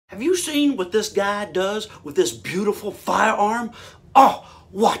Have you seen what this guy does with this beautiful firearm? Oh,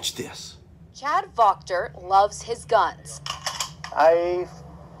 watch this. Chad Wachter loves his guns. I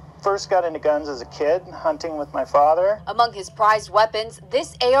first got into guns as a kid, hunting with my father. Among his prized weapons,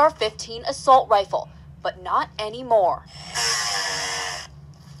 this AR-15 assault rifle, but not anymore.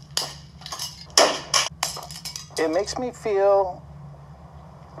 It makes me feel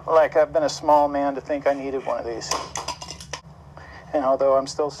like I've been a small man to think I needed one of these. And although I'm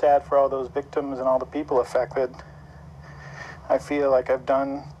still sad for all those victims and all the people affected, I feel like I've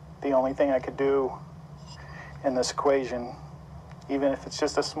done the only thing I could do in this equation. Even if it's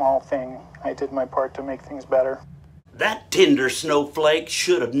just a small thing, I did my part to make things better. That tender snowflake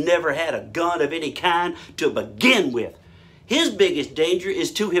should have never had a gun of any kind to begin with. His biggest danger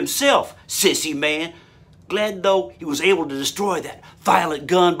is to himself, sissy man. Glad though he was able to destroy that violent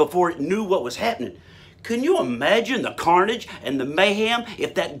gun before it knew what was happening. Can you imagine the carnage and the mayhem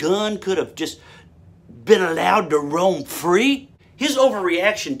if that gun could have just been allowed to roam free? His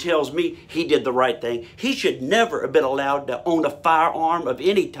overreaction tells me he did the right thing. He should never have been allowed to own a firearm of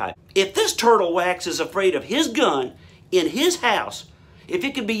any type. If this turtle wax is afraid of his gun in his house, if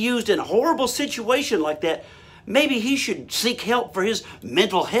it could be used in a horrible situation like that, maybe he should seek help for his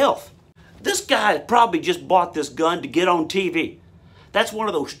mental health. This guy probably just bought this gun to get on TV. That's one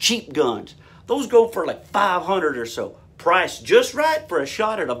of those cheap guns. Those go for like $500 or so. Priced just right for a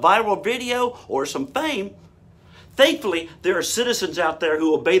shot at a viral video or some fame. Thankfully, there are citizens out there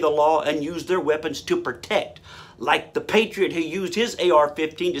who obey the law and use their weapons to protect. Like the patriot who used his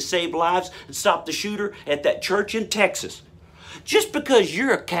AR-15 to save lives and stop the shooter at that church in Texas. Just because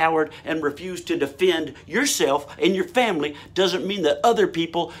you're a coward and refuse to defend yourself and your family doesn't mean that other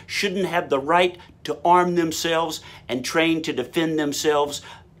people shouldn't have the right to arm themselves and train to defend themselves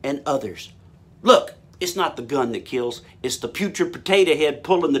and others. Look, it's not the gun that kills, it's the putrid potato head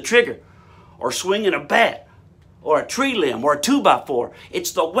pulling the trigger, or swinging a bat, or a tree limb, or a 2x4.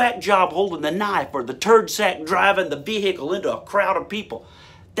 It's the whack job holding the knife, or the turd sack driving the vehicle into a crowd of people.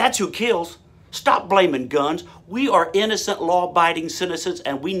 That's who kills. Stop blaming guns. We are innocent, law-abiding citizens,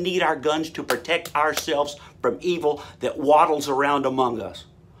 and we need our guns to protect ourselves from evil that waddles around among us.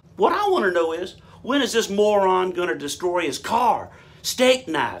 What I want to know is, when is this moron going to destroy his car? Steak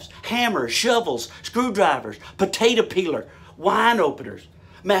knives, hammers, shovels, screwdrivers, potato peeler, wine openers,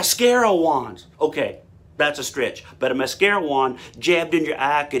 mascara wands. Okay, that's a stretch, but a mascara wand jabbed in your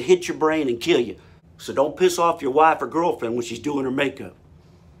eye could hit your brain and kill you. So don't piss off your wife or girlfriend when she's doing her makeup.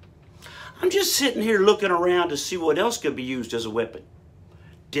 I'm just sitting here looking around to see what else could be used as a weapon.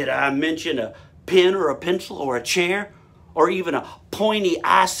 Did I mention a pen or a pencil or a chair or even a pointy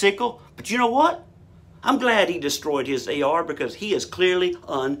icicle? But you know what? I'm glad he destroyed his AR because he is clearly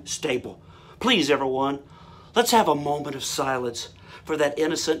unstable. Please, everyone, let's have a moment of silence for that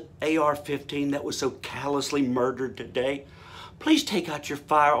innocent AR-15 that was so callously murdered today. Please take out your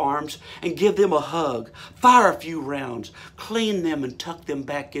firearms and give them a hug. Fire a few rounds, clean them and tuck them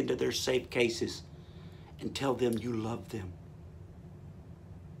back into their safe cases, and tell them you love them.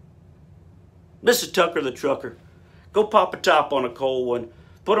 Mrs. Tucker the Trucker, go pop a top on a cold one.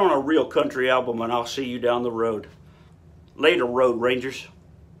 Put on a real country album and I'll see you down the road. Later, Road Rangers.